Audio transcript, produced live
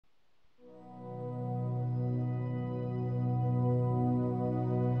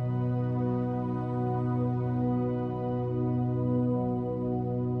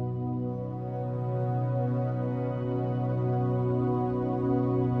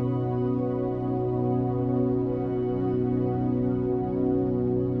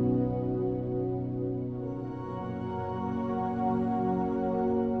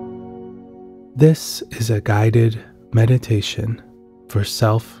This is a guided meditation for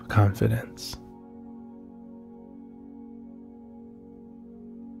self-confidence.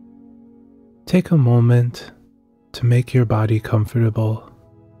 Take a moment to make your body comfortable.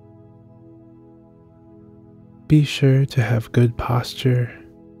 Be sure to have good posture,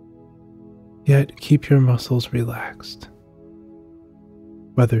 yet keep your muscles relaxed,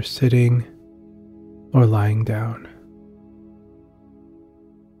 whether sitting or lying down.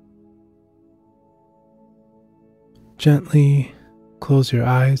 Gently close your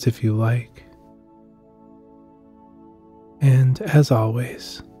eyes if you like, and as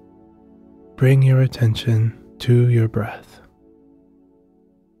always, bring your attention to your breath.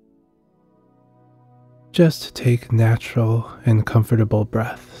 Just take natural and comfortable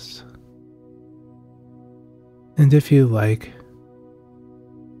breaths. And if you like,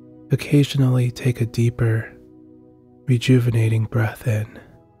 occasionally take a deeper, rejuvenating breath in.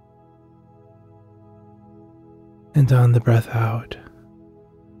 And on the breath out,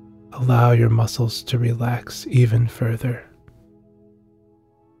 allow your muscles to relax even further,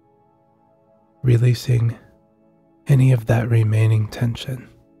 releasing any of that remaining tension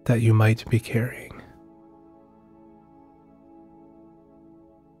that you might be carrying.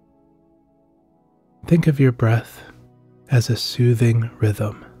 Think of your breath as a soothing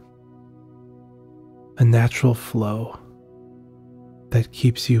rhythm, a natural flow that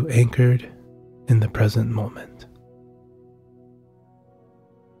keeps you anchored in the present moment.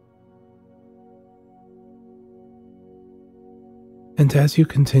 And as you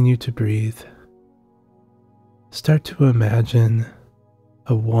continue to breathe, start to imagine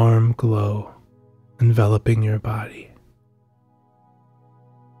a warm glow enveloping your body.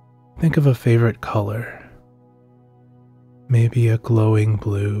 Think of a favorite color, maybe a glowing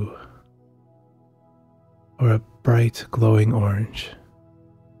blue or a bright glowing orange.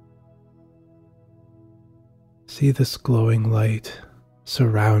 See this glowing light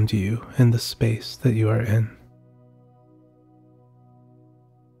surround you in the space that you are in.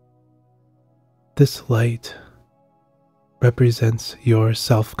 This light represents your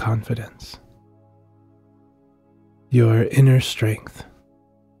self-confidence, your inner strength.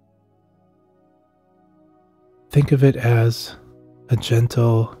 Think of it as a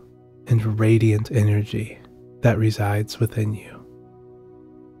gentle and radiant energy that resides within you.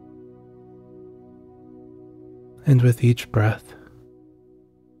 And with each breath,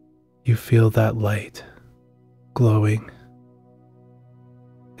 you feel that light glowing,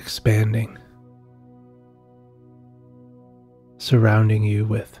 expanding, surrounding you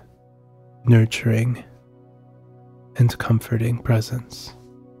with nurturing and comforting presence.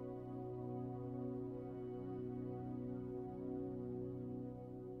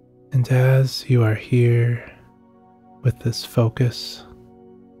 And as you are here with this focus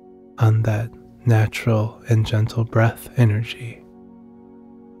on that natural and gentle breath energy,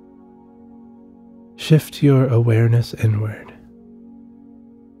 shift your awareness inward.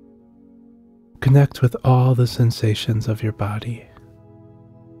 Connect with all the sensations of your body.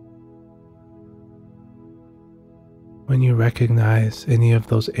 When you recognize any of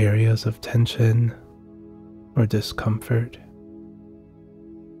those areas of tension or discomfort,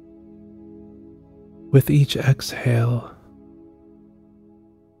 with each exhale,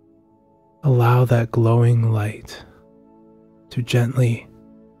 allow that glowing light to gently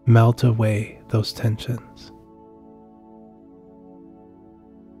melt away those tensions.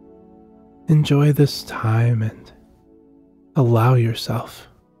 Enjoy this time and allow yourself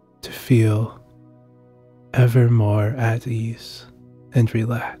to feel ever more at ease and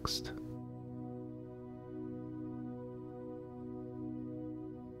relaxed.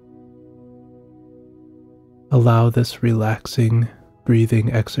 Allow this relaxing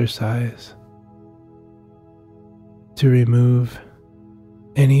breathing exercise to remove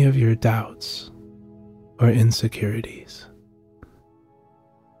any of your doubts or insecurities,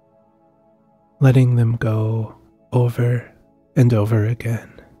 letting them go over and over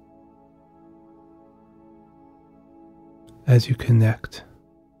again as you connect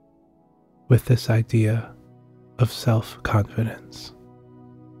with this idea of self-confidence.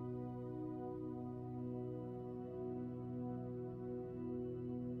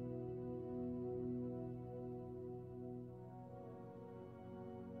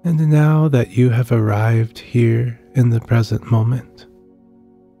 And now that you have arrived here in the present moment,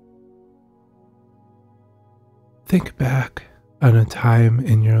 think back on a time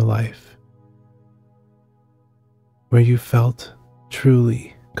in your life where you felt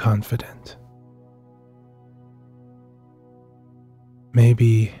truly confident.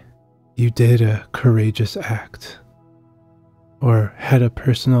 Maybe you did a courageous act or had a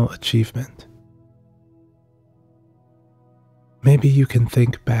personal achievement Maybe you can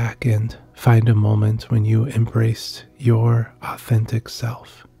think back and find a moment when you embraced your authentic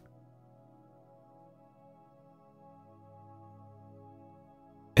self.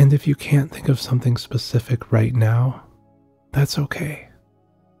 And if you can't think of something specific right now, that's okay.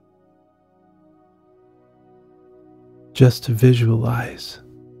 Just visualize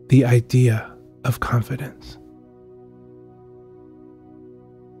the idea of confidence.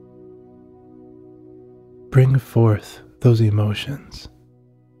 Bring forth those emotions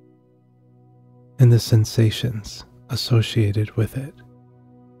and the sensations associated with it.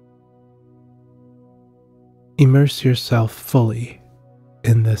 Immerse yourself fully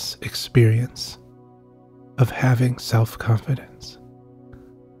in this experience of having self-confidence,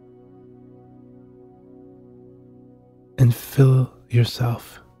 and fill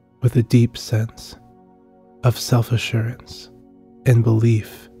yourself with a deep sense of self-assurance and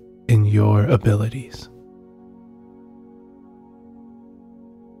belief in your abilities.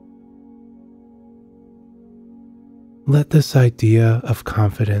 Let this idea of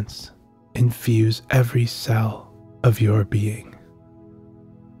confidence infuse every cell of your being.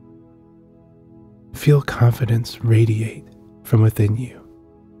 Feel confidence radiate from within you,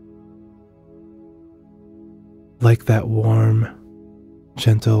 like that warm,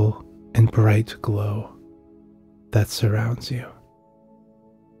 gentle, and bright glow that surrounds you.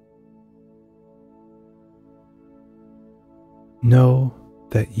 Know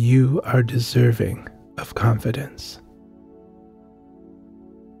that you are deserving of confidence,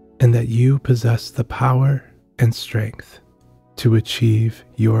 and that you possess the power and strength to achieve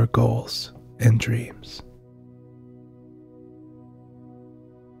your goals and dreams.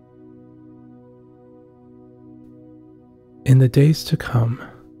 In the days to come,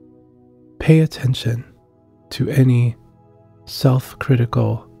 pay attention to any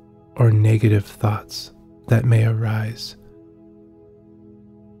self-critical or negative thoughts that may arise.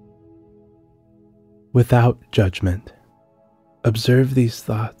 Without judgment, observe these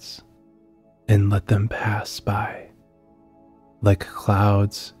thoughts and let them pass by, like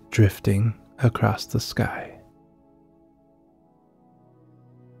clouds drifting across the sky.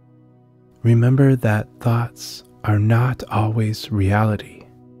 Remember that thoughts are not always reality,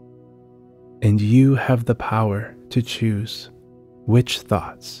 and you have the power to choose which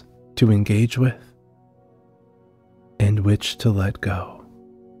thoughts to engage with and which to let go.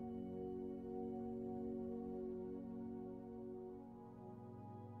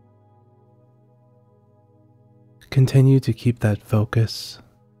 Continue to keep that focus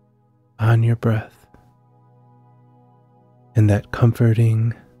on your breath and that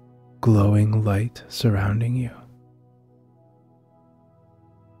comforting, glowing light surrounding you.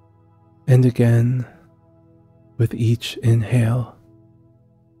 And again, with each inhale,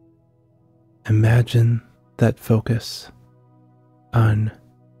 imagine that focus on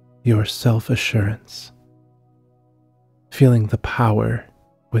your self-assurance, feeling the power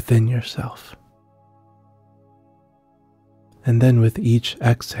within yourself. And then with each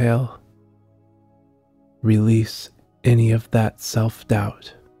exhale, release any of that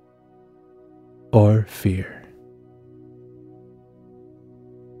self-doubt or fear.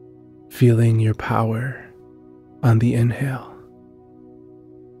 Feeling your power on the inhale,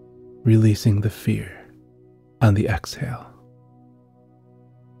 releasing the fear on the exhale.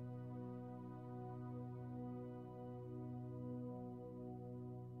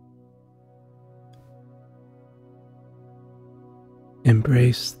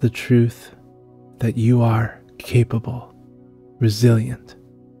 Embrace the truth that you are capable, resilient,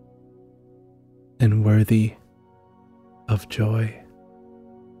 and worthy of joy,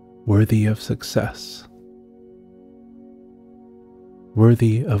 worthy of success,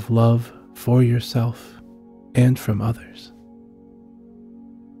 worthy of love for yourself and from others.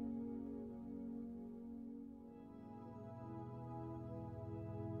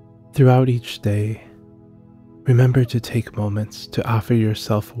 Throughout each day, remember to take moments to offer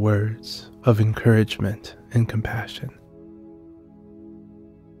yourself words of encouragement and compassion.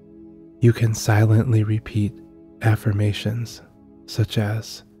 You can silently repeat affirmations such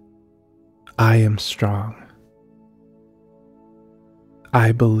as, I am strong.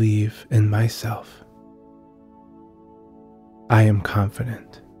 I believe in myself. I am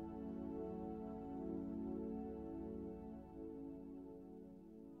confident.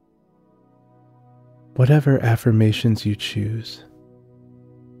 Whatever affirmations you choose,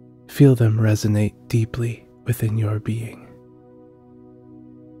 feel them resonate deeply within your being,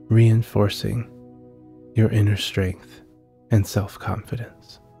 reinforcing your inner strength and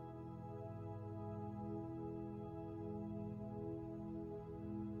self-confidence.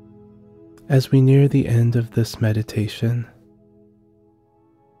 As we near the end of this meditation,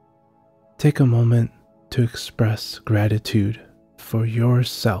 take a moment to express gratitude for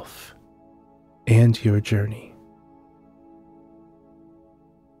yourself and your journey.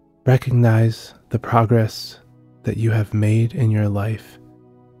 Recognize the progress that you have made in your life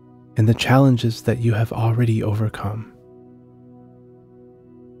and the challenges that you have already overcome.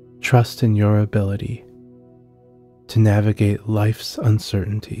 Trust in your ability to navigate life's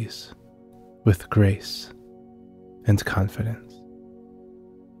uncertainties with grace and confidence.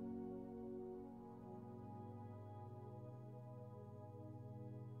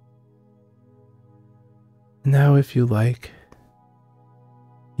 Now, if you like,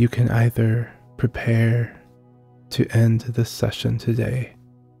 you can either prepare to end this session today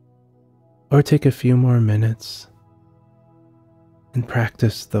or take a few more minutes and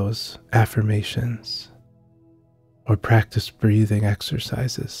practice those affirmations or practice breathing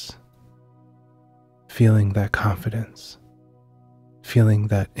exercises, feeling that confidence, feeling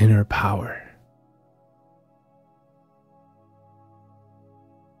that inner power.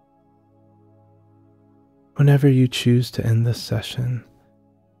 Whenever you choose to end this session,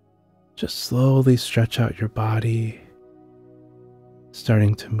 just slowly stretch out your body,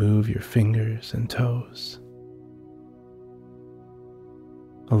 starting to move your fingers and toes,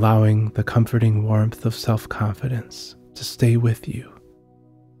 allowing the comforting warmth of self-confidence to stay with you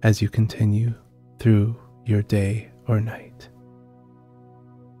as you continue through your day or night.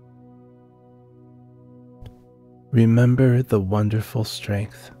 Remember the wonderful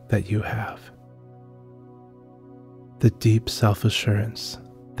strength that you have, the deep self-assurance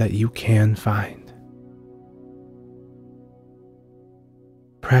that you can find.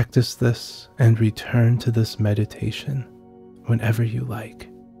 Practice this and return to this meditation whenever you like,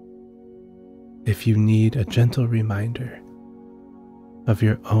 if you need a gentle reminder of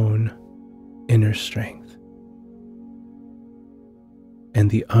your own inner strength and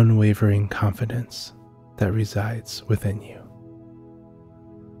the unwavering confidence that resides within you.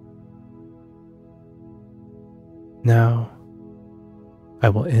 Now, I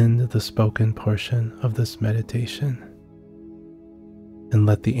will end the spoken portion of this meditation and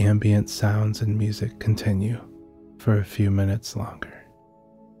let the ambient sounds and music continue for a few minutes longer.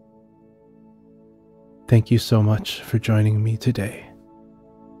 Thank you so much for joining me today,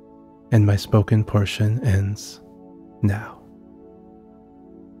 and my spoken portion ends now.